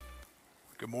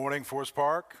Good morning, Forest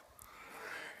Park.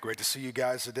 Great to see you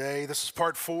guys today. This is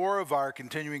part 4 of our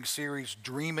continuing series,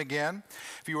 Dream Again.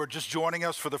 If you are just joining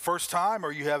us for the first time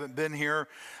or you haven't been here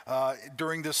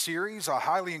during this series, I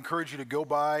highly encourage you to go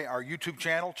by our YouTube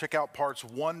channel, check out parts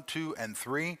 1, 2, and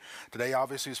 3. Today,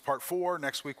 obviously, is part 4.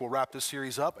 Next week, we'll wrap this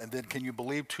series up. And then, can you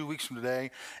believe 2 weeks from today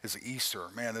is Easter?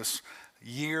 Man, this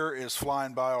year is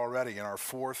flying by already in our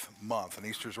 4th month, and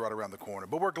Easter's right around the corner.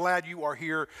 But we're glad you are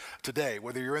here today.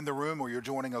 Whether you're in the room or you're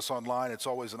joining us online, it's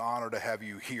always an honor to have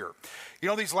you here. You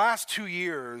know, these last 2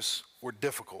 years were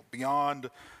difficult.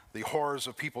 Beyond the horrors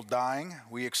of people dying,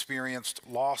 we experienced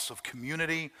loss of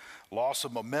community, loss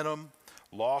of momentum,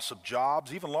 loss of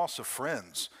jobs, even loss of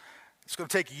friends. It's going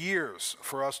to take years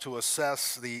for us to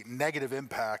assess the negative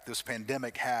impact this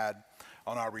pandemic had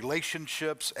on our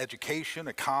relationships, education,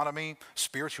 economy,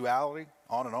 spirituality,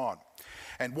 on and on.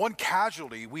 And one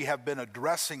casualty we have been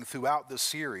addressing throughout this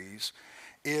series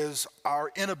is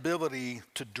our inability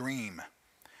to dream.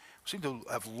 We seem to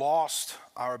have lost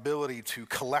our ability to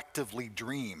collectively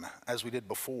dream as we did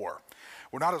before.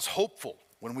 We're not as hopeful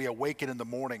when we awaken in the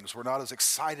mornings. We're not as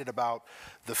excited about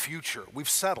the future. We've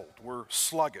settled. We're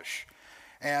sluggish.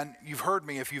 And you've heard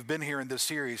me if you've been here in this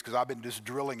series, because I've been just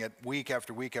drilling it week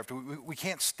after week after week. We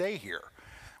can't stay here.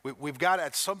 We've got,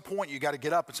 at some point, you got to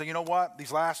get up and say, you know what,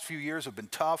 these last few years have been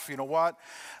tough. You know what,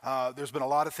 there's been a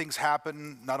lot of things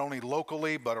happen, not only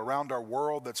locally, but around our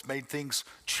world that's made things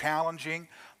challenging.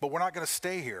 But we're not going to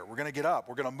stay here. We're going to get up.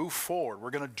 We're going to move forward.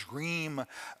 We're going to dream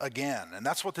again. And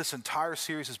that's what this entire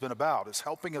series has been about, is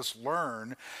helping us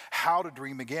learn how to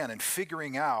dream again and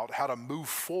figuring out how to move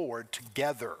forward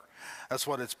together. That's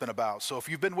what it's been about. So if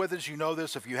you've been with us, you know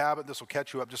this. If you haven't, this will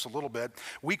catch you up just a little bit.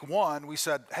 Week 1, we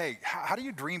said, hey, how do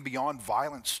you dream beyond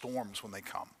violent storms when they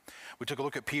come? We took a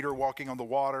look at Peter walking on the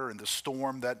water and the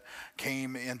storm that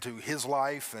came into his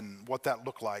life and what that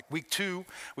looked like. Week 2,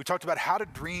 we talked about how to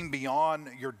dream beyond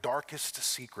your darkest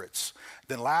secrets.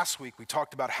 Then last week, we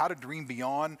talked about how to dream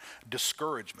beyond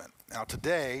discouragement. Now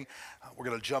today, we're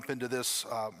going to jump into this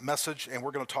message, and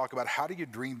we're going to talk about how do you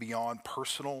dream beyond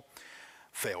personal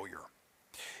failure.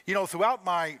 You know, throughout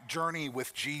my journey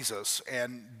with Jesus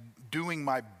and doing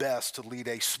my best to lead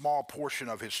a small portion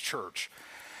of his church,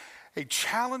 a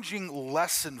challenging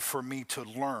lesson for me to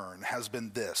learn has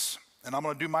been this. And I'm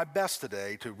going to do my best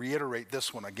today to reiterate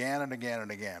this one again and again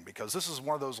and again, because this is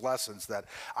one of those lessons that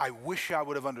I wish I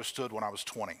would have understood when I was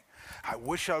 20. I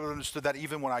wish I would have understood that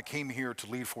even when I came here to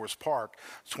lead Forest Park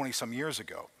 20-some years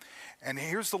ago. And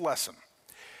here's the lesson.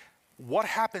 What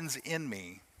happens in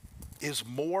me is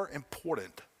more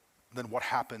important than what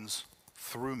happens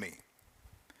through me.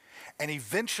 And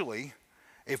eventually,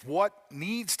 if what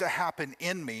needs to happen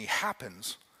in me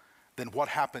happens, then what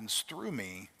happens through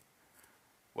me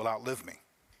will outlive me.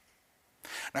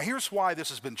 Now, here's why this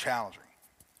has been challenging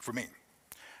for me.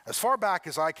 As far back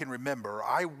as I can remember,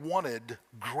 I wanted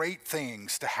great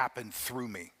things to happen through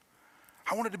me.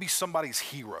 I wanted to be somebody's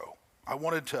hero. I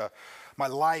wanted my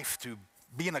life to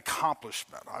be an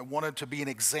accomplishment. I wanted to be an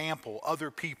example other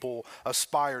people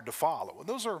aspired to follow. And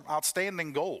those are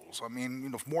outstanding goals. I mean, you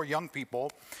know, if more young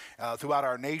people throughout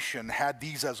our nation had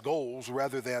these as goals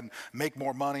rather than make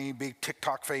more money, be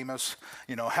TikTok famous,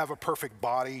 you know, have a perfect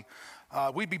body,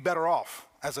 we'd be better off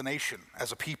as a nation,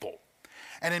 as a people.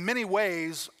 And in many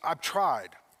ways, I've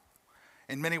tried.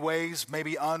 In many ways,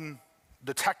 maybe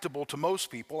undetectable to most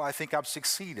people, I think I've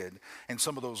succeeded in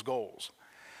some of those goals.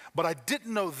 But I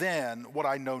didn't know then what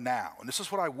I know now, and this is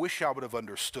what I wish I would have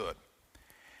understood.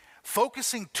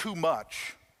 Focusing too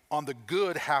much on the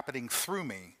good happening through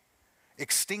me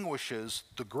extinguishes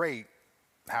the great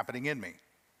happening in me.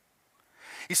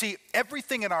 You see,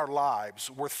 everything in our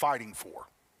lives worth fighting for,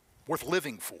 worth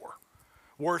living for,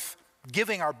 worth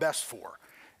giving our best for,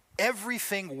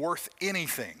 everything worth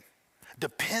anything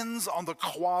depends on the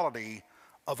quality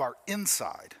of our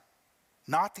inside,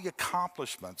 not the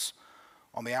accomplishments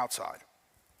on the outside.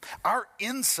 Our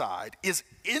inside is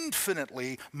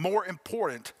infinitely more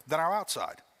important than our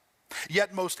outside.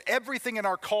 Yet most everything in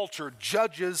our culture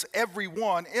judges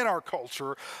everyone in our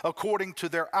culture according to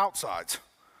their outsides.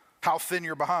 How thin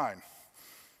you're behind,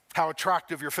 how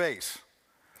attractive your face,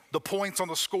 the points on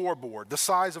the scoreboard, the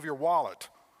size of your wallet.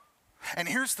 And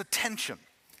here's the tension.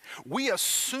 We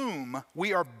assume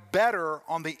we are better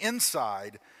on the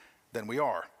inside than we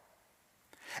are.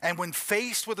 And when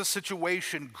faced with a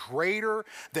situation greater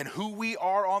than who we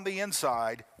are on the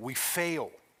inside, we fail.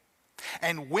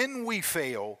 And when we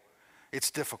fail,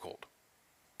 it's difficult.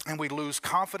 And we lose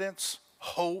confidence,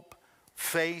 hope,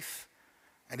 faith,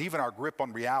 and even our grip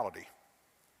on reality.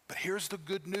 But here's the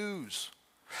good news.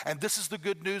 And this is the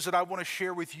good news that I want to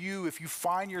share with you. If you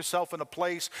find yourself in a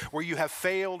place where you have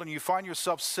failed and you find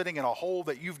yourself sitting in a hole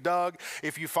that you've dug,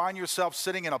 if you find yourself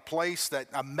sitting in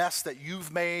a mess that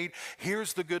you've made,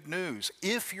 here's the good news.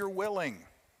 If you're willing,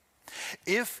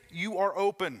 if you are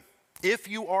open, if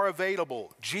you are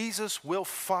available, Jesus will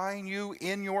find you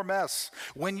in your mess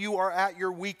when you are at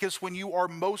your weakest, when you are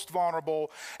most vulnerable,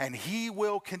 and he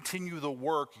will continue the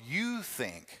work you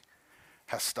think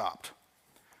has stopped.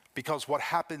 Because what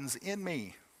happens in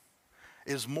me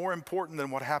is more important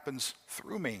than what happens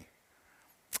through me.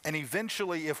 And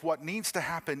eventually, if what needs to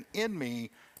happen in me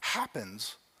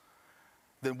happens,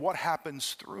 then what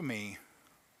happens through me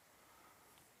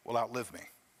will outlive me.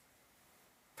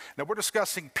 Now, we're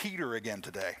discussing Peter again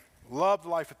today. Love the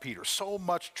life of Peter. So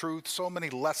much truth, so many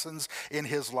lessons in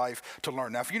his life to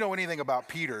learn. Now, if you know anything about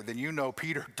Peter, then you know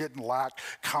Peter didn't lack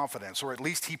confidence, or at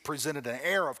least he presented an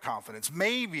air of confidence,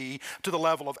 maybe to the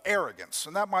level of arrogance.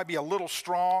 And that might be a little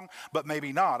strong, but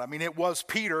maybe not. I mean, it was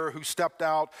Peter who stepped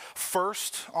out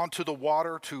first onto the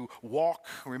water to walk.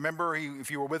 Remember,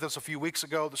 if you were with us a few weeks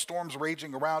ago, the storm's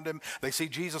raging around him. They see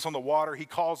Jesus on the water. He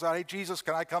calls out, "Hey, Jesus,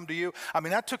 can I come to you?" I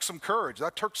mean, that took some courage.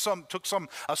 That took some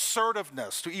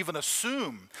assertiveness to even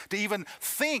assume, to even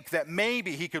think that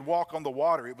maybe he could walk on the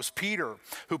water. It was Peter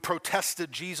who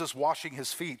protested Jesus washing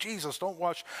his feet. "Jesus, don't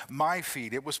wash my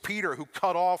feet." It was Peter who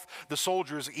cut off the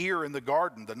soldier's ear in the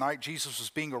garden the night Jesus was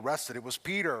being arrested. It was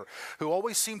Peter who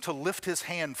always seemed to lift his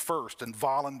hand first and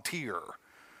volunteer.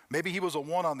 Maybe he was a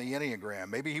 1 on the Enneagram.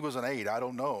 Maybe he was an 8. I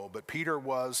don't know. But Peter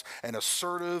was an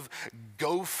assertive,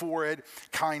 go-for-it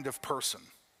kind of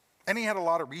person. And he had a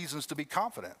lot of reasons to be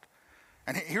confident.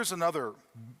 And here's another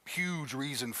huge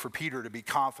reason for Peter to be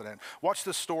confident. Watch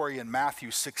this story in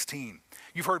Matthew 16.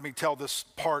 You've heard me tell this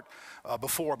part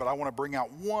before, but I want to bring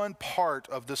out one part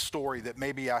of this story that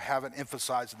maybe I haven't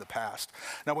emphasized in the past.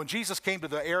 Now, when Jesus came to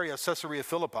the area of Caesarea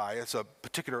Philippi, it's a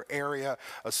particular area,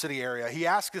 a city area, he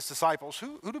asked his disciples,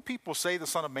 who do people say the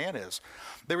Son of Man is?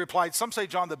 They replied, "Some say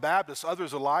John the Baptist,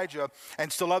 others Elijah,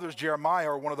 and still others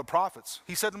Jeremiah or one of the prophets."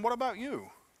 He said, "And what about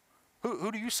you?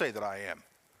 Who do you say that I am?"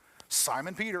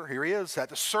 Simon Peter, here he is,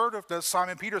 that assertiveness,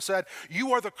 Simon Peter said,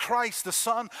 "You are the Christ, the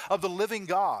Son of the living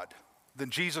God." Then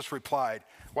Jesus replied,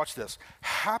 watch this,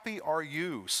 "Happy are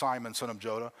you, Simon, son of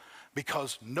Jonah,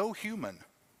 because no human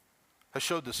has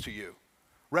showed this to you.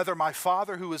 Rather, my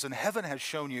Father who is in heaven has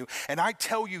shown you. And I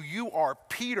tell you, you are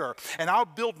Peter, and I'll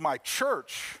build my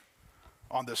church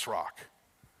on this rock."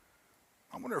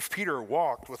 I wonder if Peter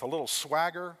walked with a little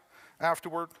swagger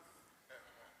afterward.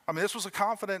 I mean, this was a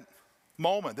confident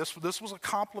moment. This was a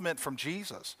compliment from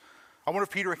Jesus. I wonder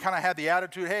if Peter kind of had the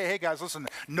attitude, hey guys, listen,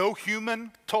 no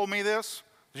human told me this.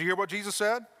 Did you hear what Jesus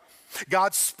said?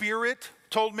 God's Spirit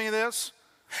told me this.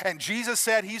 And Jesus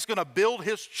said he's going to build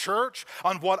his church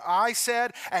on what I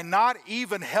said, and not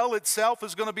even hell itself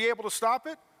is going to be able to stop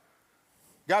it.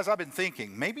 Guys, I've been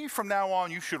thinking, maybe from now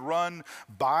on you should run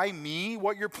by me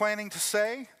what you're planning to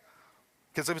say.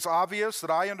 Because if it's obvious that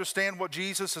I understand what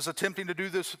Jesus is attempting to do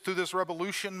through this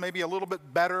revolution maybe a little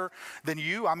bit better than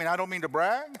you. I mean, I don't mean to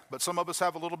brag, but some of us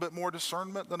have a little bit more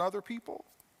discernment than other people,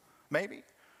 maybe.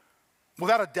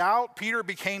 Without a doubt, Peter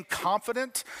became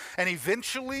confident, and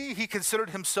eventually he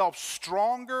considered himself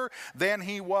stronger than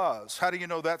he was. How do you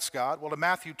know that, Scott? Well, in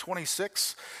Matthew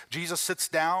 26, Jesus sits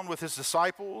down with his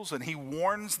disciples, and he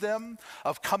warns them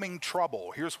of coming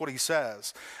trouble. Here's what he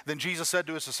says. Then Jesus said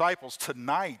to his disciples,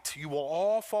 "Tonight you will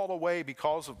all fall away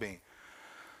because of me.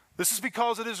 This is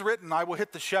because it is written, I will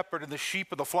hit the shepherd, and the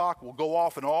sheep of the flock will go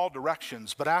off in all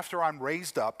directions. But after I'm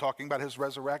raised up," talking about his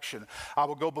resurrection, "I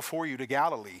will go before you to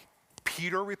Galilee."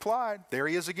 Peter replied, there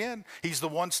he is again. He's the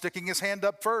one sticking his hand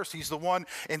up first. He's the one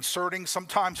inserting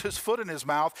sometimes his foot in his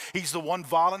mouth. He's the one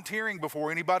volunteering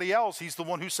before anybody else. He's the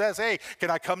one who says, "Hey,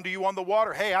 can I come to you on the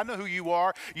water? Hey, I know who you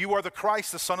are. You are the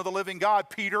Christ, the Son of the living God."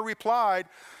 Peter replied,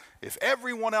 "If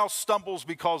everyone else stumbles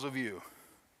because of you,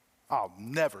 I'll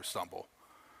never stumble."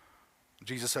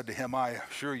 Jesus said to him, "I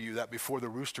assure you that before the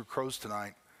rooster crows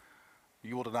tonight,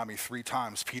 you will deny me 3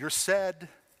 times. Peter said,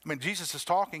 Jesus is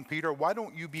talking, "Peter, why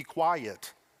don't you be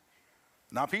quiet?"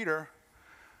 Not Peter.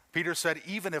 Peter said,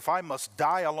 "Even if I must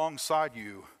die alongside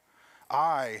you,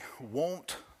 I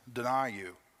won't deny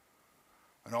you."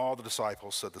 And all the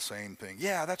disciples said the same thing.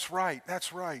 Yeah, that's right.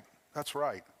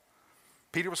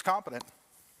 Peter was confident.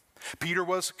 Peter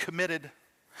was committed.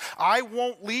 "I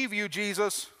won't leave you,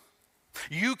 Jesus.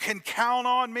 You can count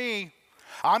on me.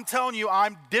 I'm telling you,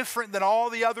 I'm different than all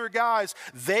the other guys.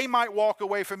 They might walk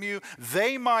away from you.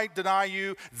 They might deny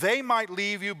you. They might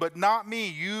leave you, but not me.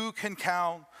 You can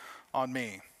count on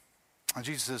me." And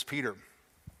Jesus says, "Peter,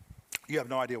 you have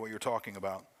no idea what you're talking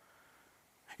about."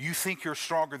 You think you're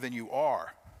stronger than you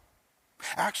are.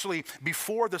 Actually,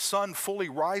 before the sun fully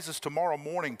rises tomorrow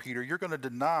morning, Peter, you're going to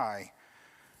deny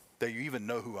that you even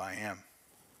know who I am.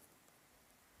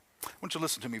 I want you to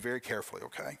listen to me very carefully,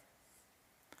 okay?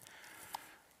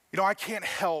 You know, I can't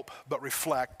help but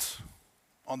reflect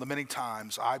on the many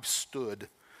times I've stood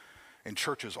in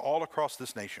churches all across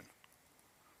this nation,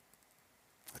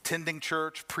 attending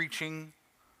church, preaching,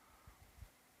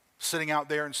 sitting out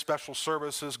there in special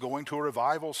services, going to a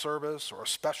revival service or a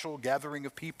special gathering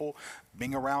of people,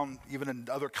 being around even in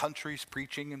other countries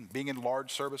preaching and being in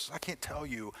large services. I can't tell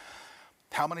you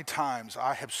how many times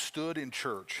I have stood in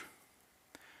church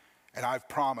and I've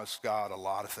promised God a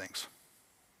lot of things.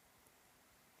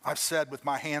 I've said with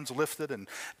my hands lifted and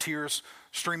tears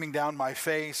streaming down my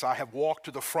face, I have walked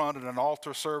to the front in an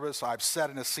altar service. I've sat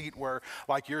in a seat where,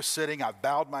 like you're sitting, I've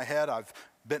bowed my head, I've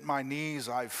bent my knees,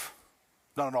 I've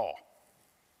done it all.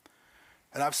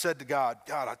 And I've said to God,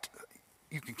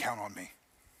 you can count on me.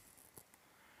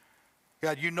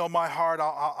 God, you know my heart.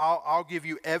 I'll give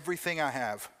you everything I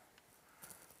have.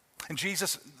 And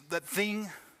Jesus, that thing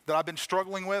that I've been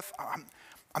struggling with,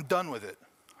 I'm done with it.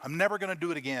 I'm never going to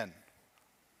do it again.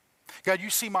 God, you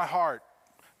see my heart.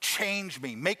 Change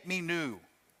me. Make me new.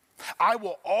 I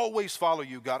will always follow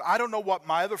you, God. I don't know what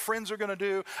my other friends are going to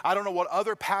do. I don't know what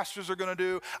other pastors are going to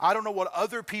do. I don't know what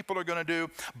other people are going to do.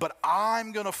 But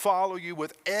I'm going to follow you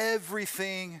with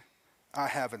everything I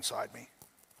have inside me.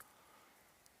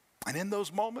 And in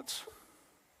those moments,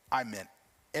 I meant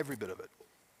every bit of it.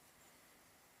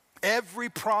 Every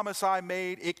promise I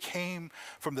made, it came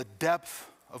from the depth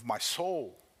of my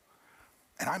soul.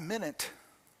 And I meant it.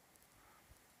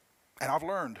 And I've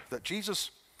learned that Jesus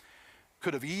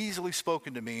could have easily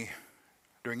spoken to me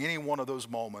during any one of those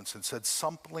moments and said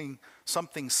something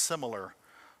similar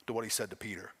to what he said to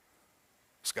Peter.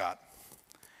 Scott,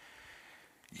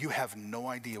 you have no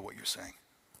idea what you're saying.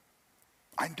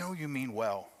 I know you mean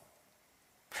well.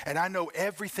 And I know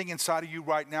everything inside of you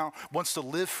right now wants to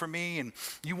live for me, and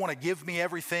you want to give me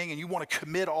everything, and you want to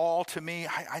commit all to me.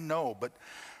 I know, but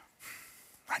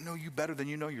I know you better than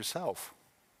you know yourself.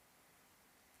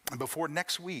 And before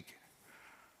next week,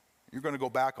 you're going to go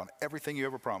back on everything you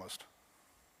ever promised.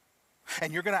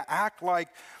 And you're going to act like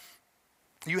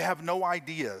you have no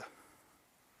idea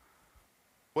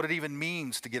what it even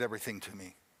means to get everything to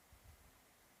me.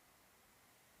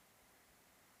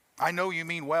 I know you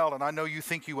mean well, and I know you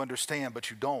think you understand, but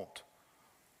you don't.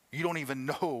 You don't even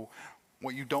know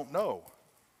what you don't know.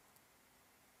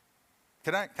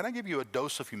 Can I give you a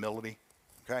dose of humility?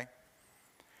 Okay?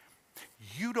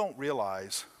 You don't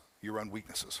realize your own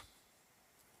weaknesses.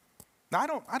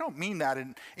 Now, I don't mean that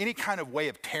in any kind of way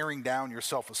of tearing down your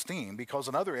self-esteem, because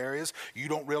in other areas, you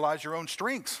don't realize your own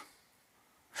strengths.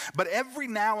 But every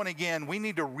now and again, we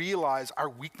need to realize our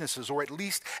weaknesses, or at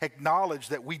least acknowledge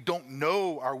that we don't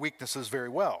know our weaknesses very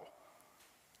well.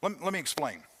 Let me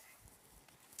explain.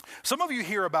 Some of you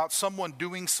hear about someone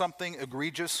doing something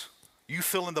egregious. You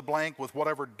fill in the blank with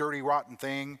whatever dirty, rotten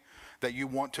thing that you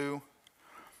want to.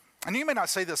 And you may not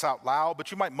say this out loud,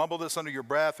 but you might mumble this under your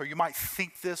breath, or you might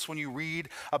think this when you read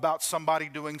about somebody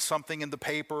doing something in the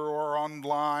paper or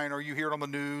online, or you hear it on the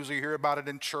news, or you hear about it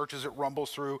in church as it rumbles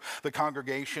through the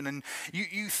congregation, and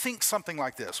you think something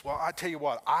like this. Well, I tell you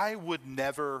what, I would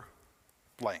never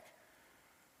blank.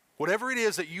 Whatever it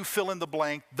is that you fill in the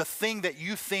blank, the thing that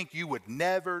you think you would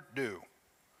never do,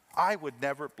 I would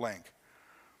never blank.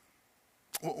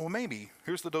 Well, maybe,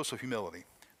 here's the dose of humility.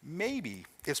 Maybe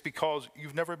it's because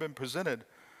you've never been presented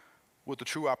with the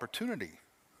true opportunity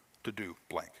to do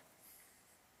blank.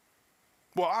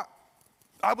 Well,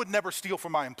 I would never steal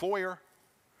from my employer.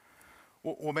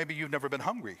 Well, maybe you've never been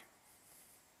hungry.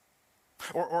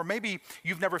 Or maybe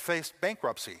you've never faced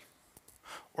bankruptcy.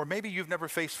 Or maybe you've never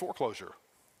faced foreclosure.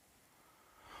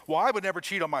 Well, I would never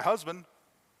cheat on my husband.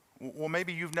 Well,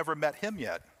 maybe you've never met him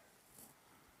yet.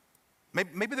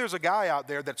 Maybe there's a guy out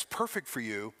there that's perfect for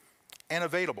you and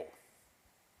available,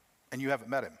 and you haven't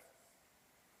met him.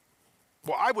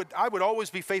 Well, I would always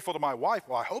be faithful to my wife.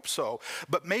 Well, I hope so,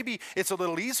 but maybe it's a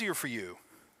little easier for you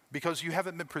because you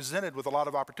haven't been presented with a lot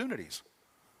of opportunities.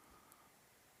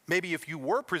 Maybe if you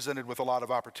were presented with a lot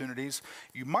of opportunities,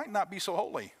 you might not be so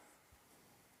holy.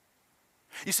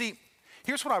 You see,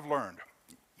 here's what I've learned.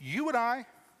 You and I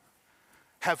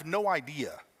have no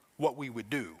idea what we would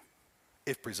do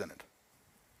if presented.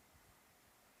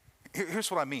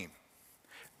 Here's what I mean.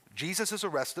 Jesus is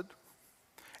arrested,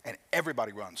 and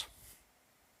everybody runs.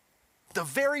 The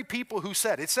very people who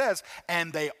said, it says,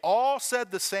 and they all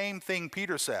said the same thing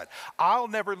Peter said. I'll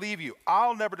never leave you.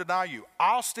 I'll never deny you.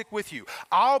 I'll stick with you.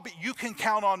 You can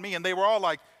count on me. And they were all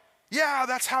like, yeah,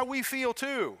 that's how we feel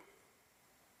too.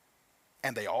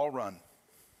 and they all run.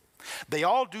 They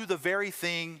all do the very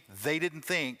thing they didn't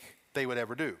think they would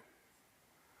ever do.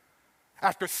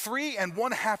 After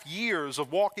 3.5 years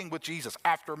of walking with Jesus,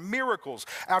 after miracles,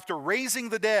 after raising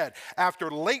the dead, after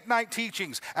late night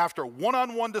teachings, after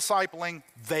one-on-one discipling,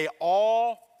 they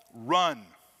all run.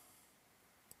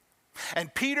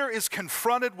 And Peter is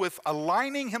confronted with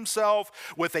aligning himself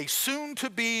with a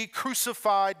soon-to-be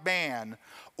crucified man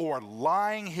or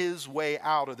lying his way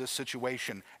out of this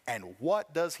situation. And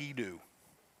what does he do?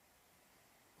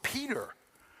 Peter,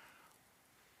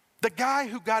 the guy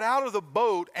who got out of the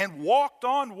boat and walked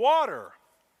on water.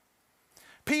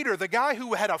 Peter, the guy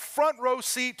who had a front row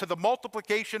seat to the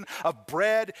multiplication of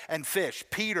bread and fish.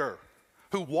 Peter,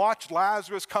 who watched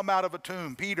Lazarus come out of a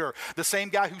tomb. Peter, the same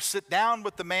guy who sat down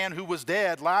with the man who was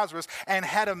dead, Lazarus, and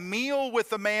had a meal with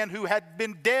the man who had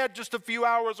been dead just a few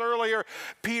hours earlier.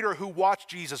 Peter, who watched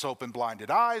Jesus open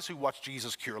blinded eyes, who watched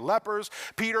Jesus cure lepers.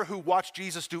 Peter, who watched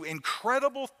Jesus do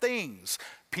incredible things.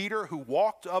 Peter, who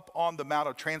walked up on the Mount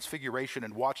of Transfiguration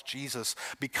and watched Jesus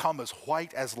become as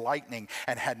white as lightning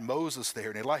and had Moses there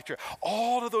and Elijah.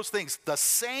 All of those things. The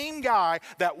same guy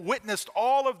that witnessed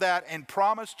all of that and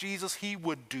promised Jesus he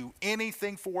would do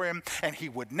anything for him and he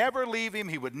would never leave him,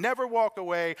 he would never walk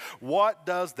away. What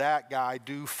does that guy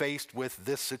do faced with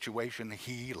this situation?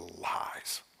 He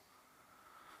lies.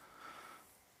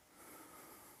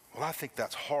 Well, I think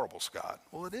that's horrible, Scott.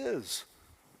 Well, it is.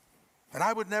 And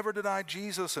I would never deny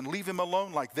Jesus and leave him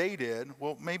alone like they did.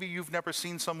 Well, maybe you've never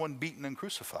seen someone beaten and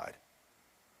crucified.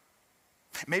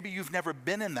 Maybe you've never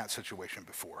been in that situation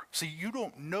before. See, you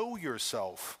don't know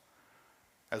yourself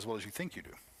as well as you think you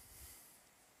do.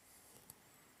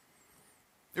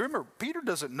 You remember, Peter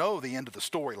doesn't know the end of the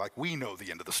story like we know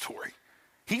the end of the story.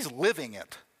 He's living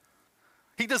it.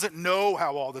 He doesn't know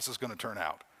how all this is going to turn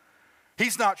out.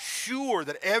 He's not sure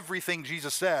that everything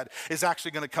Jesus said is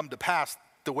actually going to come to pass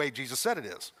the way Jesus said it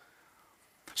is.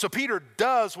 So Peter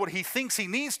does what he thinks he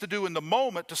needs to do in the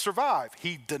moment to survive.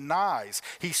 He denies,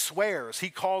 he swears,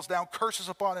 he calls down curses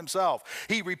upon himself.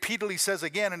 He repeatedly says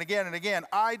again and again and again,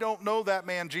 I don't know that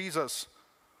man Jesus.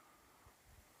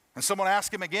 And someone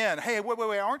asks him again, hey,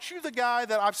 wait, aren't you the guy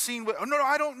that I've seen with, oh, no,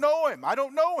 I don't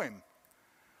know him.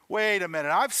 Wait a minute,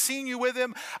 I've seen you with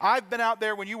him. I've been out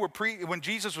there when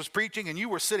Jesus was preaching and you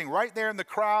were sitting right there in the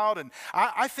crowd. And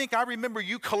I think I remember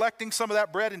you collecting some of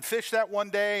that bread and fish that one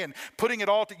day and putting it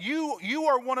all to you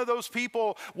are one of those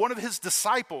people, one of his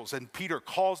disciples. And Peter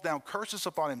calls down curses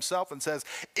upon himself and says,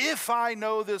 if I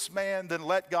know this man, then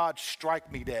let God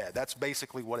strike me dead. That's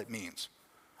basically what it means.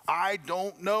 I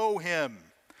don't know him.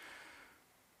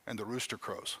 And the rooster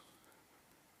crows.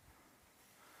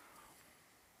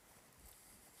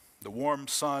 The warm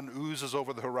sun oozes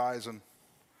over the horizon,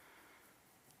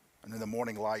 and in the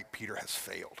morning light, Peter has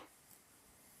failed.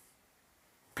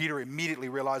 Peter immediately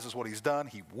realizes what he's done.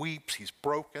 He weeps, he's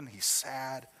broken, he's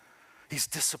sad, he's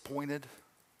disappointed,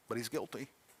 but he's guilty.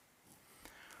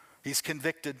 He's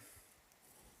convicted.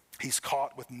 He's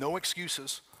caught with no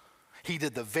excuses. He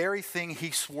did the very thing he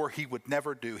swore he would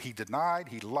never do. He denied,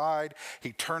 he lied,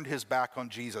 he turned his back on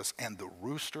Jesus, and the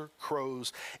rooster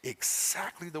crows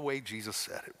exactly the way Jesus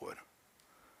said it would.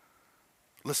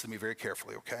 Listen to me very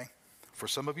carefully, okay? For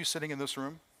some of you sitting in this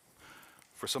room,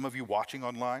 for some of you watching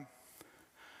online,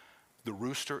 the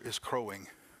rooster is crowing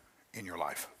in your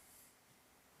life.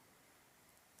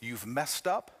 You've messed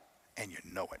up and you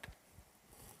know it.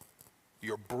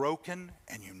 You're broken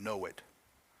and you know it.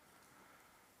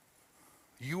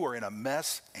 You are in a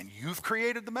mess, and you've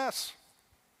created the mess.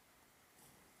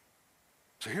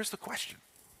 So here's the question.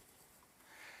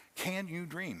 Can you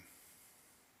dream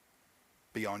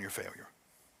beyond your failure?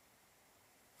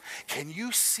 Can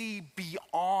you see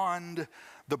beyond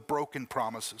the broken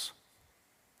promises?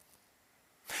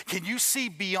 Can you see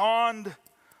beyond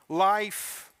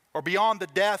life or beyond the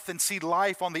death and see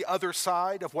life on the other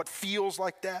side of what feels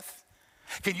like death?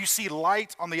 Can you see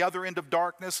light on the other end of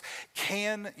darkness?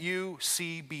 Can you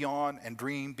see beyond and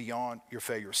dream beyond your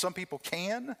failure? Some people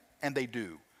can, and they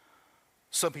do.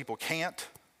 Some people can't,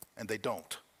 and they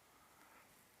don't.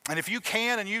 And if you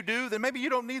can and you do, then maybe you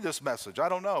don't need this message. I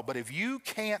don't know. But if you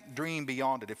can't dream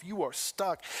beyond it, if you are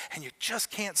stuck and you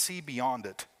just can't see beyond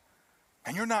it,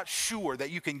 and you're not sure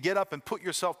that you can get up and put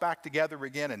yourself back together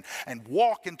again and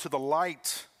walk into the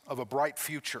light of a bright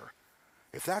future,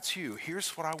 if that's you,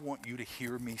 here's what I want you to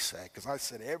hear me say, because I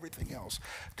said everything else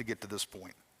to get to this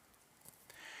point.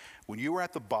 When you are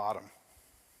at the bottom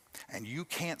and you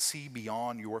can't see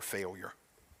beyond your failure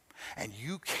and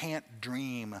you can't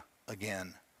dream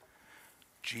again,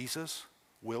 Jesus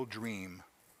will dream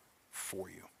for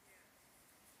you.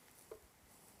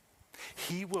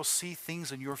 He will see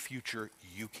things in your future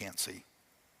you can't see.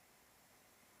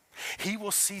 He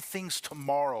will see things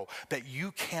tomorrow that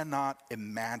you cannot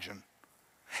imagine.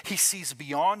 He sees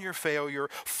beyond your failure,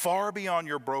 far beyond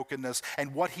your brokenness,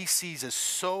 and what he sees is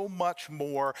so much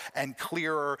more and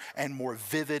clearer and more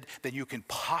vivid than you can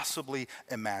possibly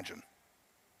imagine.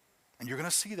 And you're going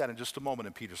to see that in just a moment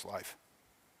in Peter's life.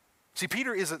 See,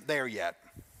 Peter isn't there yet.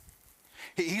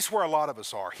 He's where a lot of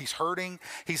us are. He's hurting,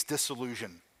 he's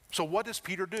disillusioned. So what does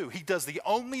Peter do? He does the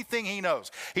only thing he knows.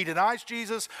 He denies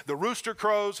Jesus, the rooster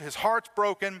crows, his heart's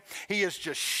broken, he is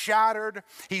just shattered,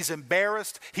 he's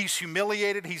embarrassed, he's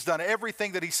humiliated, he's done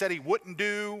everything that he said he wouldn't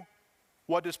do.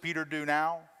 What does Peter do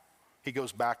now? He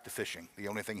goes back to fishing, the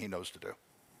only thing he knows to do.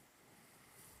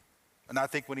 And I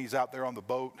think when he's out there on the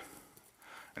boat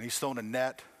and he's thrown a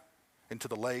net into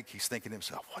the lake, he's thinking to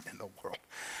himself, what in the world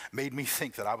made me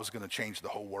think that I was going to change the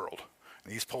whole world?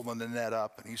 And he's pulling the net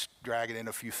up and he's dragging in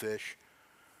a few fish.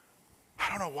 I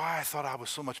don't know why I thought I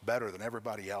was so much better than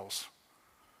everybody else.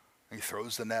 And he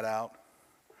throws the net out.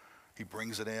 He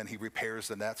brings it in. He repairs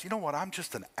the nets. You know what? I'm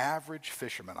just an average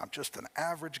fisherman. I'm just an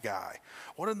average guy.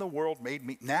 What in the world made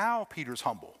me? Now Peter's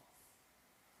humble.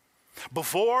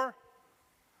 Before,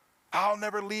 I'll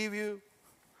never leave you.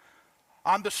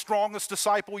 I'm the strongest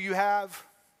disciple you have.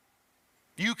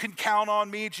 You can count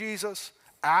on me, Jesus.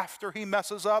 After he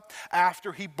messes up,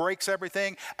 after he breaks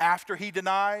everything, after he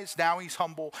denies, now he's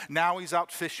humble, now he's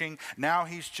out fishing, now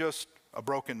he's just a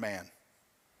broken man.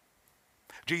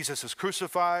 Jesus is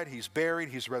crucified, he's buried,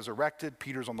 he's resurrected,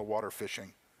 Peter's on the water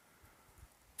fishing.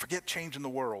 Forget changing the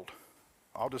world.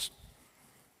 I'll just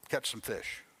catch some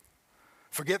fish.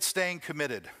 Forget staying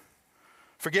committed.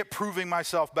 Forget proving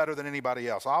myself better than anybody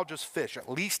else. I'll just fish. At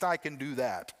least I can do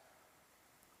that.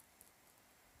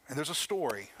 And there's a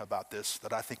story about this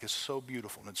that I think is so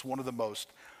beautiful. And it's one of the most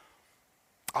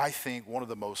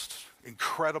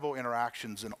incredible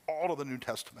interactions in all of the New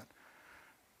Testament.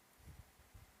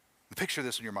 Picture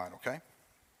this in your mind, okay?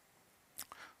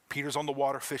 Peter's on the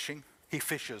water fishing. He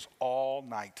fishes all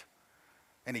night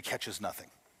and he catches nothing.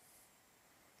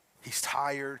 He's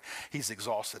tired. He's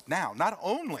exhausted. Now, not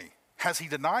only has he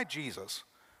denied Jesus,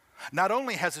 not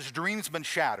only has his dreams been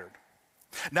shattered,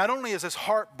 not only is his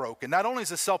heart broken, not only is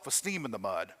his self-esteem in the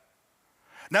mud,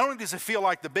 not only does he feel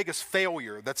like the biggest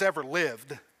failure that's ever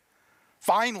lived,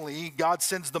 finally God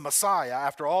sends the Messiah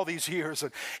after all these years,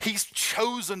 and he's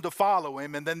chosen to follow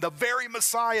him, and then the very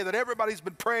Messiah that everybody's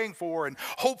been praying for and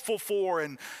hopeful for,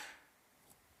 and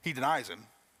he denies him.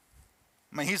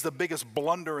 I mean, he's the biggest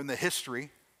blunder in the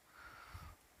history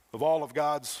of all of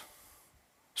God's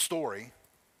story.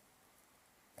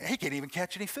 And he can't even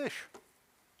catch any fish.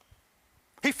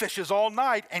 He fishes all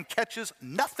night and catches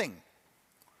nothing.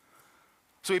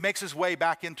 So he makes his way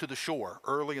back into the shore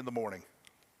early in the morning.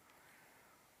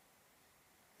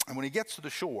 And when he gets to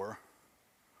the shore,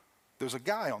 there's a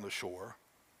guy on the shore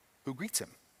who greets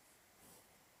him.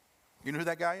 You know who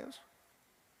that guy is?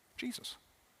 Jesus.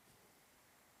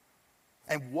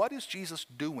 And what is Jesus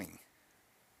doing?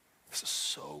 This is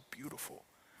so beautiful.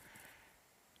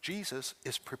 Jesus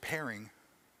is preparing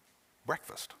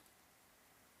breakfast.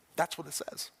 That's what it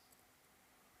says.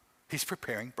 He's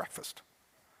preparing breakfast.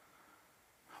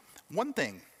 One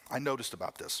thing I noticed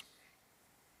about this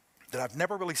that I've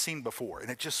never really seen before, and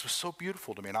it just was so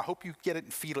beautiful to me, and I hope you get it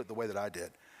and feel it the way that I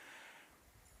did.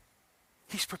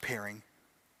 He's preparing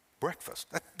breakfast.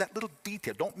 That little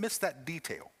detail, don't miss that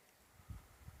detail.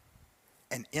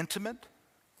 An intimate,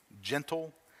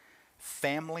 gentle,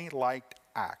 family-like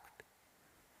act.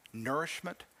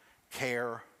 Nourishment,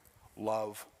 care,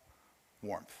 love,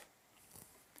 warmth.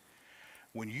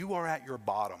 When you are at your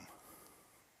bottom,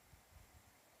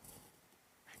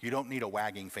 you don't need a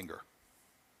wagging finger.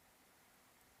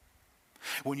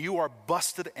 When you are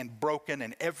busted and broken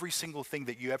and every single thing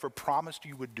that you ever promised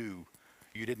you would do,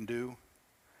 you didn't do,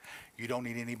 you don't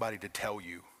need anybody to tell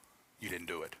you you didn't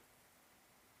do it.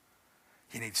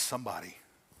 You need somebody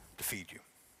to feed you.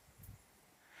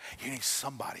 You need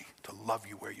somebody to love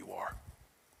you where you are.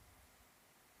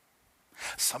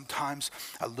 Sometimes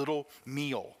a little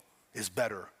meal is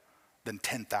better than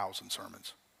 10,000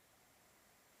 sermons.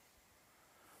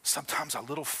 Sometimes a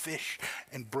little fish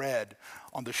and bread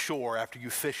on the shore after you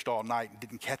fished all night and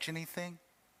didn't catch anything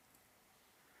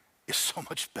is so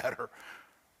much better.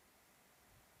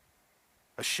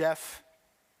 A chef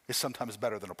is sometimes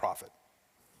better than a prophet.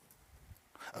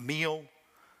 A meal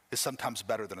is sometimes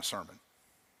better than a sermon.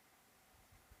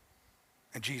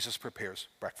 And Jesus prepares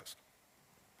breakfast.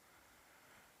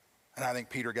 And I think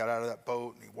Peter got out of that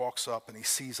boat and he walks up and he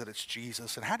sees that it's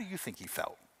Jesus. And how do you think he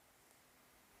felt?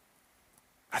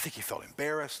 I think he felt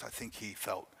embarrassed. I think he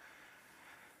felt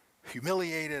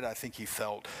humiliated. I think he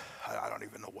felt, I don't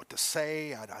even know what to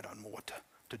say. I don't know what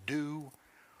to do.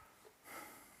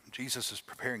 Jesus is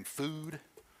preparing food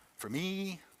for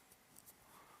me.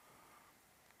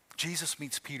 Jesus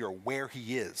meets Peter where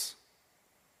he is.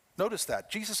 Notice that.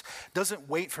 Jesus doesn't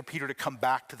wait for Peter to come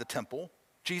back to the temple.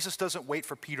 Jesus doesn't wait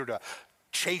for Peter to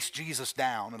chase Jesus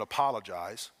down and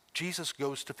apologize. Jesus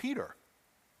goes to Peter.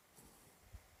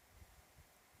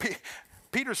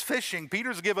 Peter's fishing.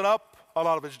 Peter's given up a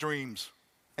lot of his dreams.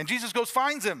 And Jesus goes,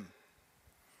 finds him,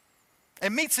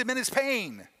 and meets him in his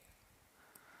pain.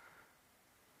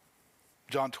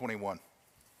 John 21.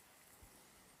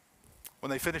 When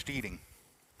they finished eating,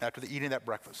 after the eating that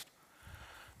breakfast,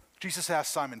 Jesus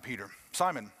asked Simon Peter,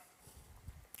 Simon,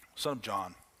 son of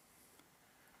John,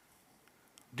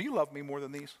 do you love me more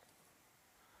than these?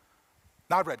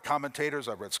 Now, I've read commentators,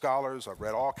 I've read scholars, I've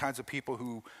read all kinds of people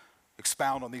who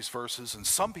expound on these verses, and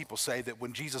some people say that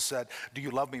when Jesus said, do you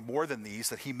love me more than these,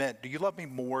 that he meant, do you love me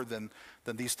more than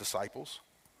these disciples?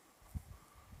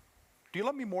 Do you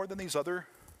love me more than these other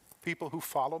people who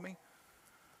follow me?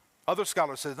 Other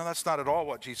scholars say, no, that's not at all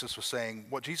what Jesus was saying.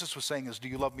 What Jesus was saying is, do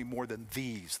you love me more than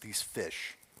these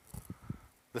fish,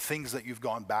 the things that you've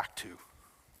gone back to?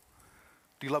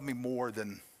 Do you love me more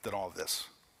than all of this?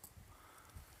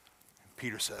 And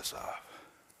Peter says,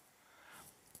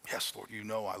 yes, Lord, you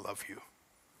know I love you.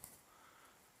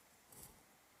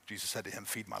 Jesus said to him,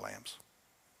 feed my lambs.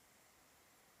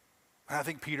 And I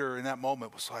think Peter in that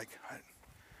moment was like,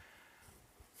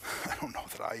 I don't know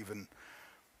that I even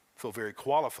feel very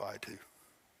qualified to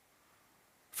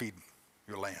feed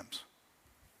your lambs.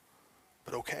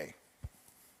 But okay.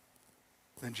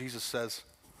 Then Jesus says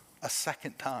a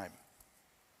second time,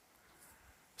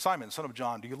 Simon, son of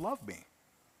John, do you love me?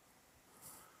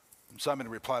 And Simon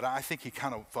replied, I think he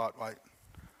kind of thought,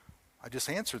 I just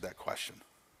answered that question.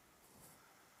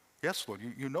 Yes, Lord,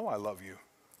 you know I love you.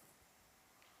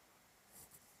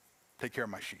 Take care of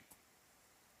my sheep.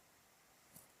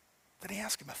 Then he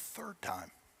asked him a third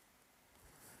time,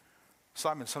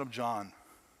 Simon, son of John,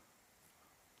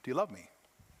 do you love me?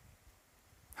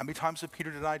 How many times did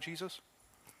Peter deny Jesus?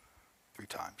 3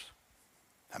 times.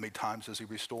 How many times does he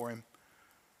restore him?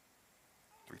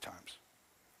 3 times.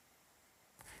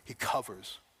 He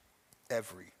covers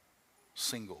every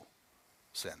single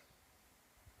sin.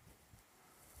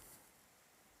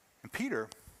 And Peter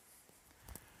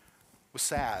was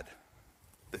sad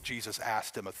that Jesus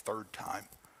asked him a third time,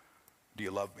 do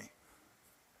you love me?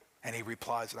 And he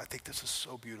replies, and I think this is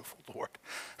so beautiful, Lord.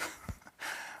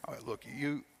 All right, look,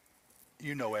 you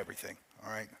know everything,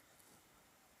 all right?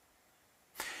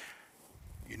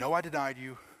 You know I denied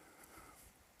you.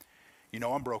 You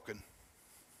know I'm broken.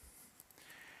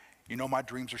 You know my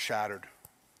dreams are shattered.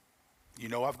 You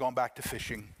know I've gone back to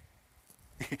fishing.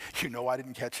 You know I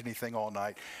didn't catch anything all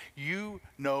night. You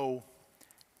know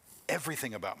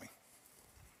everything about me.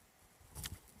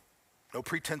 No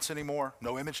pretense anymore,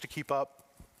 no image to keep up.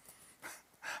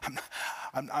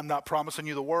 I'm not promising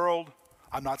you the world.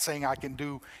 I'm not saying I can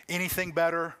do anything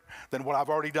better than what I've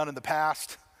already done in the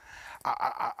past.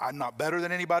 I'm not better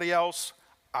than anybody else.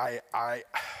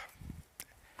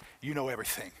 You know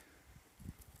everything.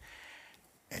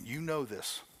 And you know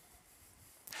this.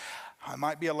 I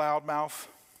might be a loudmouth.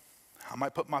 I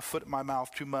might put my foot in my mouth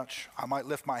too much. I might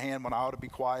lift my hand when I ought to be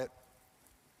quiet.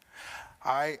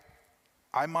 I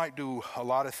might do a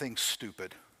lot of things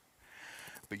stupid.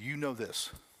 But you know this.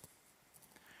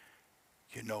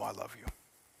 You know I love you.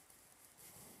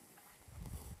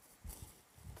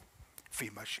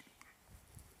 Feed my sheep.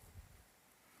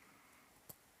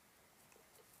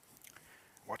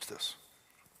 Watch this.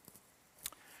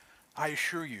 I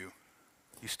assure you,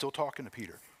 he's still talking to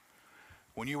Peter.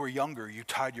 When you were younger, you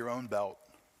tied your own belt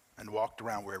and walked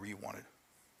around wherever you wanted.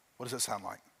 What does that sound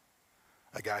like?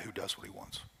 A guy who does what he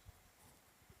wants.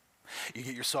 You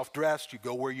get yourself dressed, you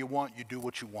go where you want, you do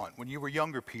what you want. When you were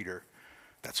younger, Peter,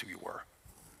 that's who you were.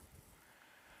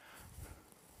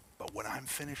 But when I'm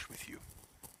finished with you,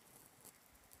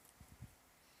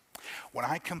 when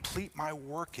I complete my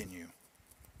work in you,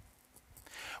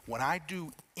 when I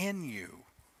do in you,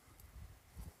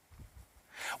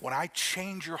 when I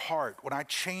change your heart, when I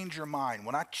change your mind,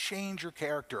 when I change your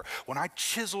character, when I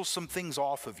chisel some things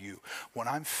off of you, when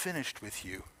I'm finished with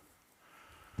you,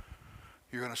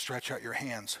 you're going to stretch out your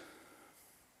hands,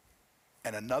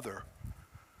 and another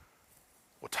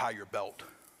will tie your belt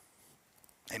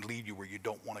and lead you where you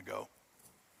don't want to go.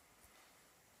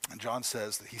 And John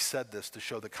says that he said this to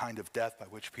show the kind of death by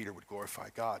which Peter would glorify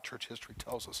God. Church history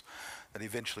tells us that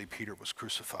eventually Peter was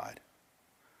crucified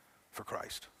for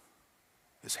Christ.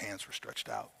 His hands were stretched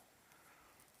out.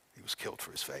 He was killed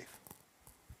for his faith.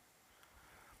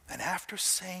 And after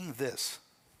saying this,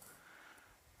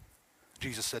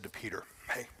 Jesus said to Peter,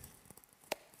 Hey,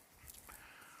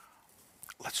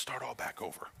 let's start all back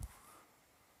over.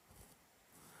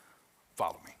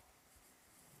 Follow me.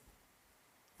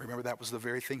 Remember, that was the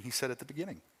very thing he said at the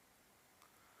beginning.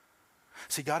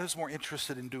 See, God is more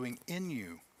interested in doing in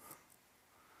you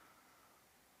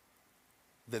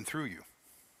than through you.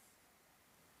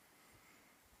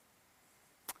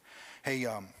 Hey,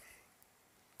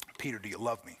 Peter, do you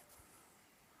love me?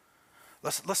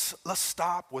 Let's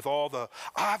stop with all the,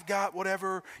 I've got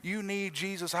whatever you need,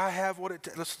 Jesus, I have what it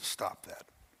takes. Let's stop that,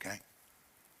 okay?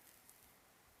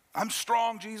 I'm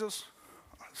strong, Jesus.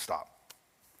 Stop.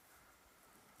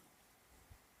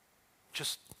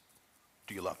 Just,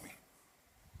 do you love me?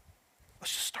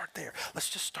 Let's just start there. Let's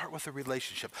just start with a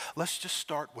relationship. Let's just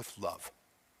start with love.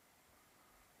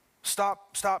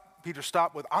 Stop, Peter,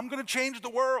 stop with, I'm going to change the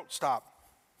world. Stop.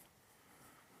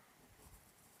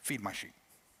 Feed my sheep.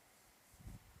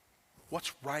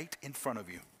 What's right in front of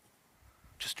you?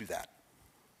 Just do that.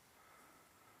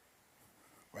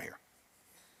 Right here.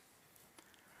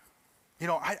 You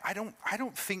know, I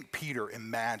don't think Peter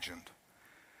imagined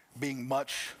being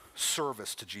much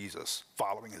service to Jesus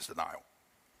following his denial.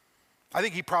 I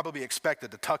think he probably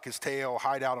expected to tuck his tail,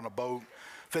 hide out on a boat,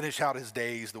 finish out his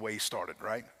days the way he started,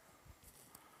 right?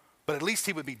 But at least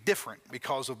he would be different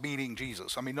because of meeting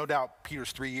Jesus. I mean, no doubt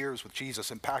Peter's 3 years with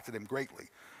Jesus impacted him greatly.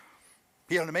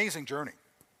 He had an amazing journey.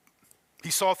 He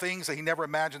saw things that he never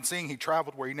imagined seeing. He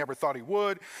traveled where he never thought he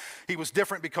would. He was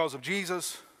different because of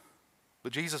Jesus.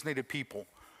 But Jesus needed people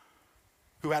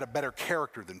who had a better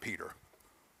character than Peter.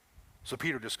 So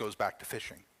Peter just goes back to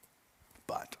fishing.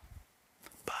 But.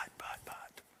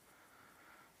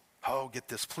 Oh, get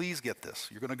this. Please get this.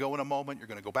 You're going to go in a moment. You're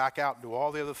going to go back out and do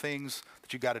all the other things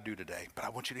that you got to do today. But I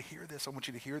want you to hear this. I want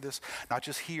you to hear this. Not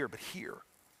just here, but here.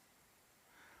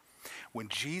 When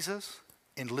Jesus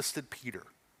enlisted Peter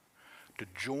to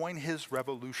join his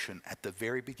revolution at the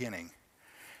very beginning,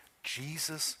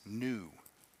 Jesus knew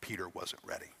Peter wasn't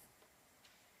ready.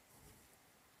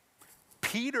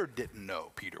 Peter didn't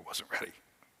know Peter wasn't ready.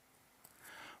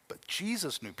 But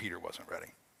Jesus knew Peter wasn't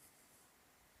ready.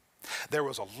 There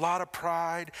was a lot of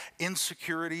pride,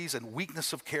 insecurities, and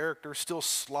weakness of character still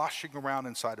sloshing around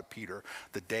inside of Peter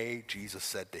the day Jesus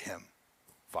said to him,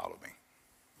 "Follow me."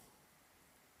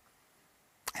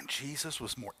 And Jesus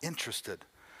was more interested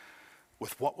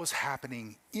with what was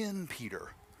happening in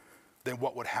Peter than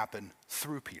what would happen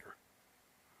through Peter.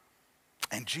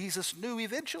 And Jesus knew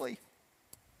eventually,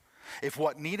 if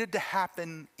what needed to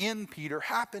happen in Peter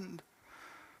happened,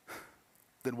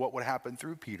 then what would happen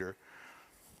through Peter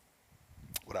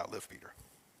would outlive Peter.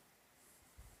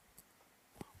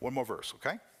 One more verse,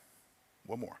 okay?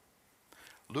 One more.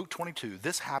 Luke 22,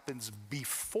 this happens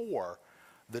before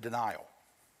the denial.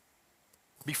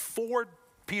 Before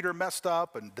Peter messed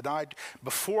up and denied,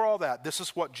 before all that, this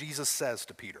is what Jesus says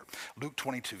to Peter. Luke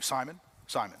 22, Simon,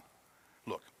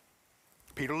 look.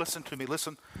 Peter, listen to me,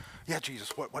 listen. Yeah, Jesus,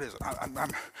 what is it?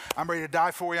 I'm ready to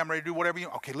die for you. I'm ready to do whatever you,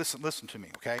 okay, listen to me,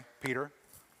 okay? Peter,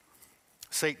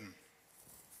 Satan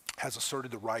has asserted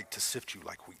the right to sift you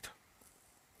like wheat.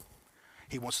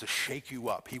 He wants to shake you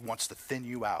up. He wants to thin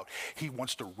you out. He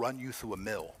wants to run you through a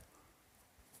mill.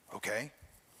 Okay?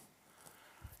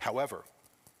 However,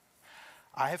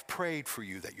 I have prayed for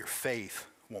you that your faith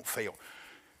won't fail.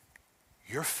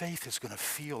 Your faith is going to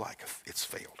feel like it's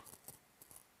failed.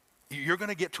 You're going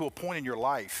to get to a point in your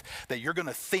life that you're going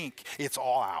to think it's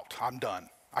all out. I'm done.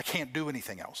 I can't do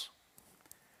anything else.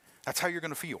 That's how you're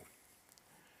going to feel.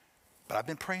 But I've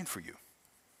been praying for you.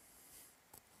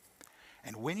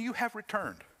 And when you have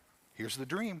returned, here's the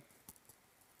dream.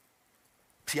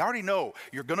 See, I already know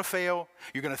you're going to fail.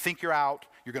 You're going to think you're out.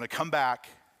 You're going to come back.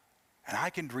 And I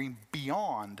can dream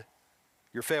beyond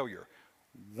your failure.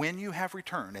 When you have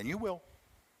returned, and you will,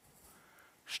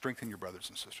 strengthen your brothers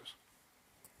and sisters.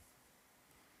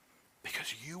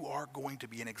 Because you are going to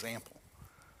be an example.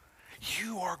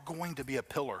 You are going to be a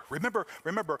pillar. Remember,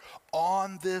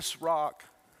 on this rock,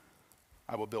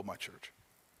 I will build my church.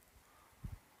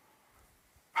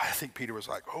 I think Peter was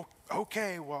like, oh,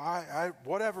 okay, well, I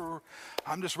whatever.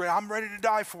 I'm just ready. I'm ready to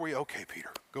die for you. Okay, Peter,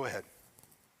 go ahead.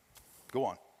 Go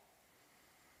on.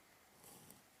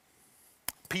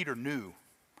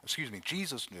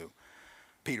 Jesus knew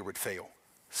Peter would fail.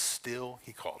 Still,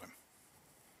 he called him.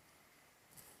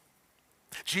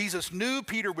 Jesus knew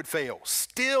Peter would fail.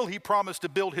 Still, he promised to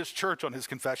build his church on his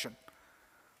confession.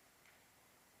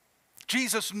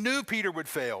 Jesus knew Peter would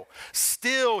fail.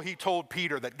 Still, he told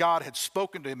Peter that God had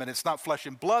spoken to him, and it's not flesh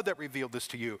and blood that revealed this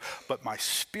to you, but my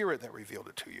Spirit that revealed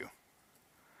it to you.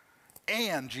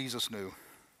 And Jesus knew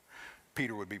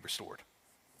Peter would be restored.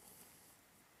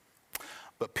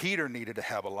 But Peter needed to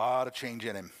have a lot of change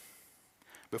in him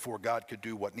before God could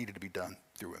do what needed to be done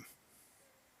through him.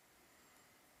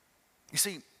 You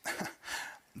see,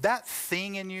 that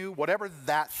thing in you, whatever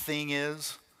that thing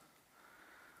is,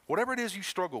 whatever it is you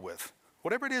struggle with,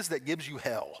 whatever it is that gives you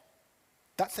hell,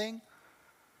 that thing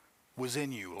was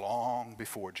in you long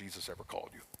before Jesus ever called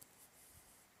you.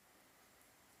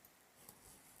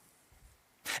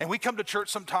 And we come to church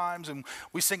sometimes and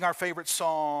we sing our favorite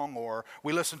song, or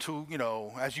we listen to,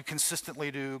 as you consistently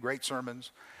do, great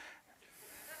sermons.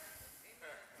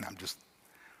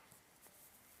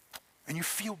 And you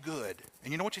feel good.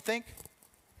 And you know what you think?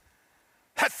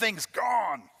 That thing's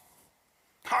gone.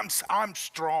 I'm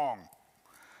strong.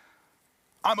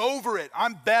 I'm over it.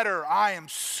 I'm better. I am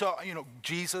so,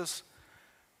 Jesus,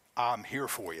 I'm here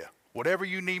for you. Whatever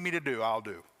you need me to do, I'll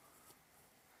do.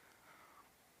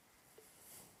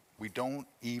 We don't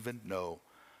even know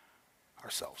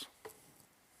ourselves,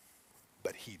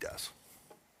 but he does.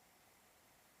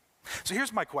 So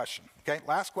here's my question, okay?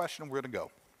 Last question, we're going to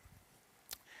go.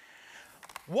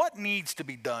 What needs to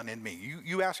be done in me?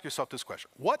 You ask yourself this question.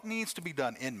 What needs to be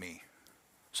done in me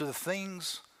so the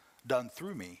things done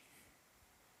through me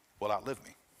will outlive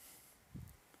me?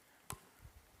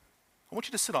 I want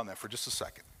you to sit on that for just a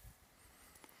second.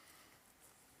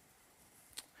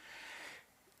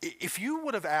 If you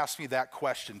would have asked me that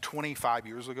question 25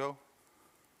 years ago,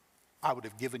 I would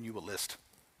have given you a list.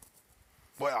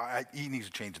 Well, he needs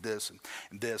to change this and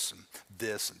this and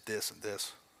this and this and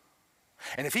this.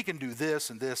 And if he can do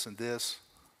this and this and this,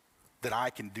 then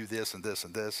I can do this and this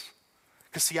and this.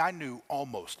 Because see, I knew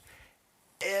almost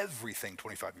everything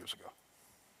 25 years ago.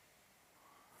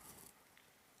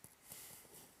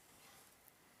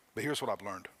 But here's what I've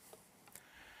learned.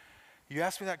 You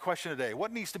asked me that question today.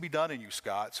 What needs to be done in you,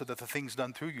 Scott, so that the things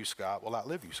done through you, Scott, will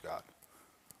outlive you, Scott?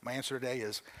 My answer today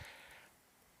is,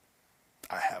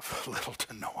 I have little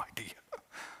to no idea.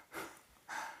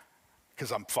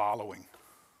 Because I'm following,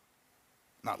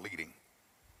 not leading.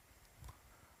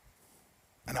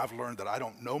 And I've learned that I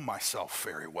don't know myself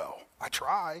very well. I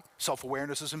try.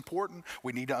 Self-awareness is important.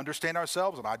 We need to understand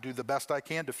ourselves, and I do the best I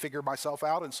can to figure myself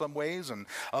out in some ways, and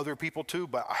other people too.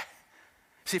 But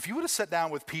see, if you would have sat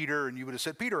down with Peter and you would have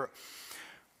said, Peter,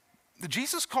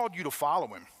 Jesus called you to follow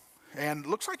him, and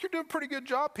looks like you're doing a pretty good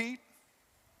job, Pete.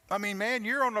 I mean, man,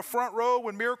 you're on the front row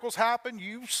when miracles happen.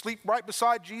 You sleep right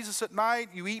beside Jesus at night.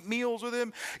 You eat meals with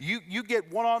him. You get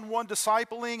one-on-one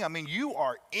discipling. I mean, you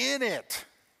are in it.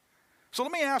 So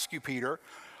let me ask you, Peter,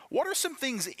 what are some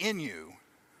things in you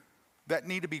that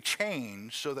need to be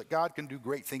changed so that God can do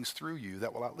great things through you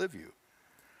that will outlive you?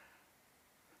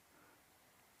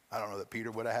 I don't know that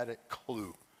Peter would have had a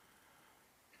clue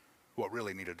what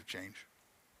really needed to change.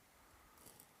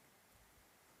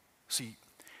 See,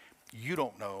 you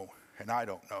don't know, and I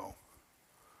don't know,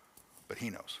 but he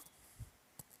knows.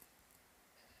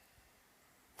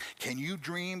 Can you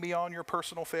dream beyond your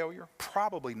personal failure?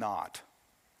 Probably not.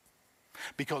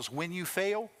 Because when you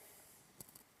fail,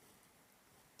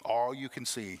 all you can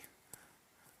see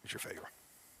is your failure.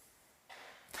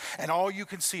 And all you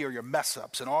can see are your mess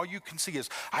ups, and all you can see is,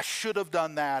 I should have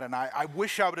done that, and I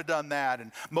wish I would have done that,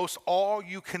 and most all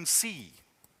you can see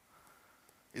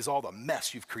is all the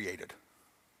mess you've created.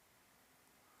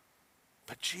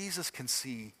 But Jesus can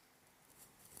see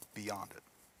beyond it.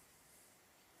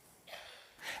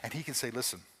 And he can say,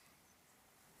 listen,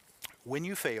 when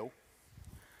you fail,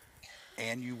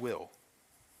 and you will,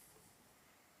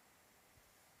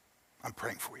 I'm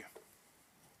praying for you.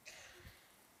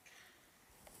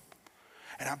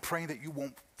 And I'm praying that you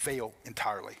won't fail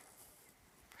entirely.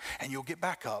 And you'll get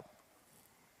back up,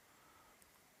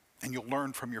 and you'll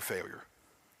learn from your failure.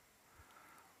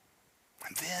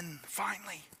 And then,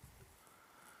 finally,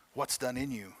 what's done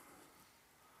in you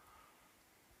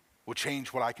will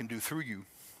change what I can do through you.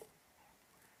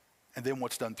 And then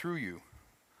what's done through you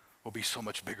will be so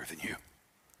much bigger than you.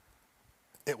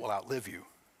 It will outlive you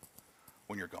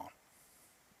when you're gone.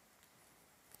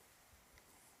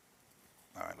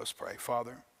 All right, let's pray.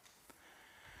 Father,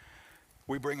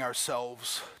 we bring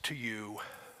ourselves to you,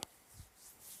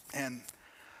 and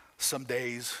some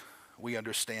days we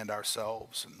understand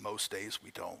ourselves, and most days we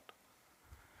don't.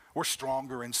 We're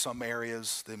stronger in some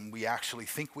areas than we actually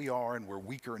think we are, and we're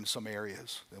weaker in some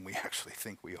areas than we actually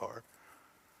think we are.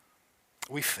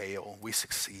 We fail, we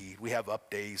succeed, we have up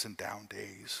days and down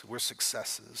days. We're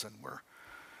successes and we're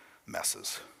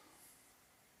messes.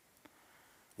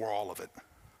 We're all of it.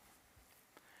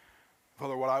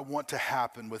 Father, what I want to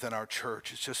happen within our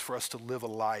church is just for us to live a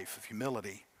life of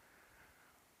humility.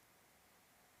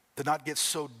 To not get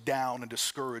so down and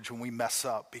discouraged when we mess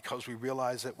up, because we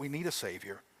realize that we need a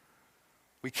Savior.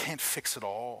 We can't fix it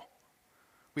all.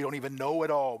 We don't even know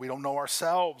it all. We don't know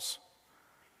ourselves.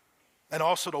 And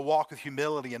also to walk with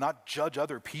humility and not judge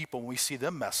other people when we see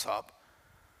them mess up,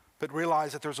 but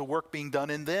realize that there's a work being done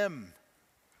in them.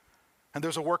 And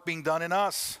there's a work being done in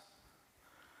us.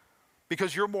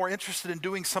 Because you're more interested in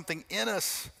doing something in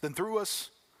us than through us.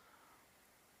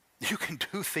 You can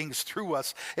do things through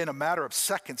us in a matter of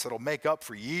seconds that'll make up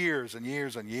for years and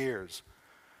years and years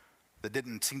that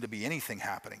didn't seem to be anything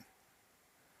happening.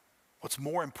 What's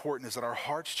more important is that our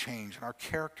hearts changed and our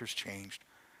characters changed.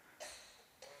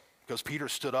 Because Peter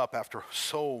stood up after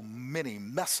so many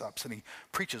mess-ups and he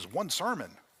preaches one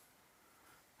sermon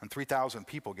and 3,000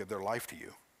 people give their life to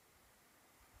you.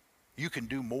 You can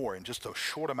do more in just a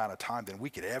short amount of time than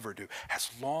we could ever do, as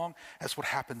long as what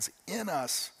happens in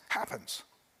us happens.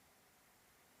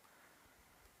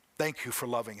 Thank you for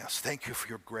loving us. Thank you for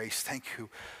your grace. Thank you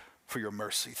for your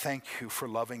mercy. Thank you for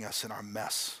loving us in our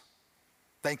mess.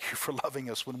 Thank you for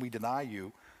loving us when we deny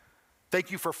you.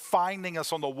 Thank you for finding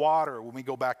us on the water when we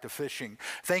go back to fishing.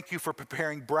 Thank you for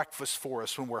preparing breakfast for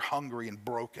us when we're hungry and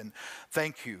broken.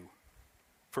 Thank you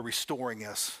for restoring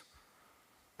us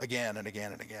again and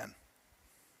again and again.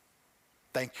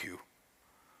 Thank you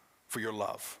for your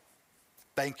love.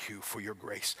 Thank you for your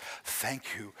grace. Thank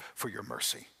you for your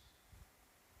mercy.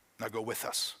 Now go with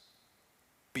us.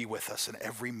 Be with us in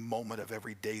every moment of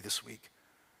every day this week.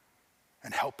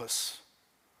 And help us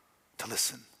to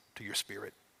listen to your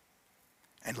Spirit.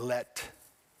 And let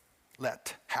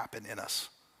happen in us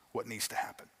what needs to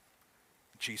happen.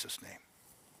 In Jesus' name,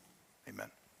 amen.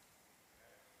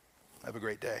 Have a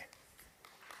great day.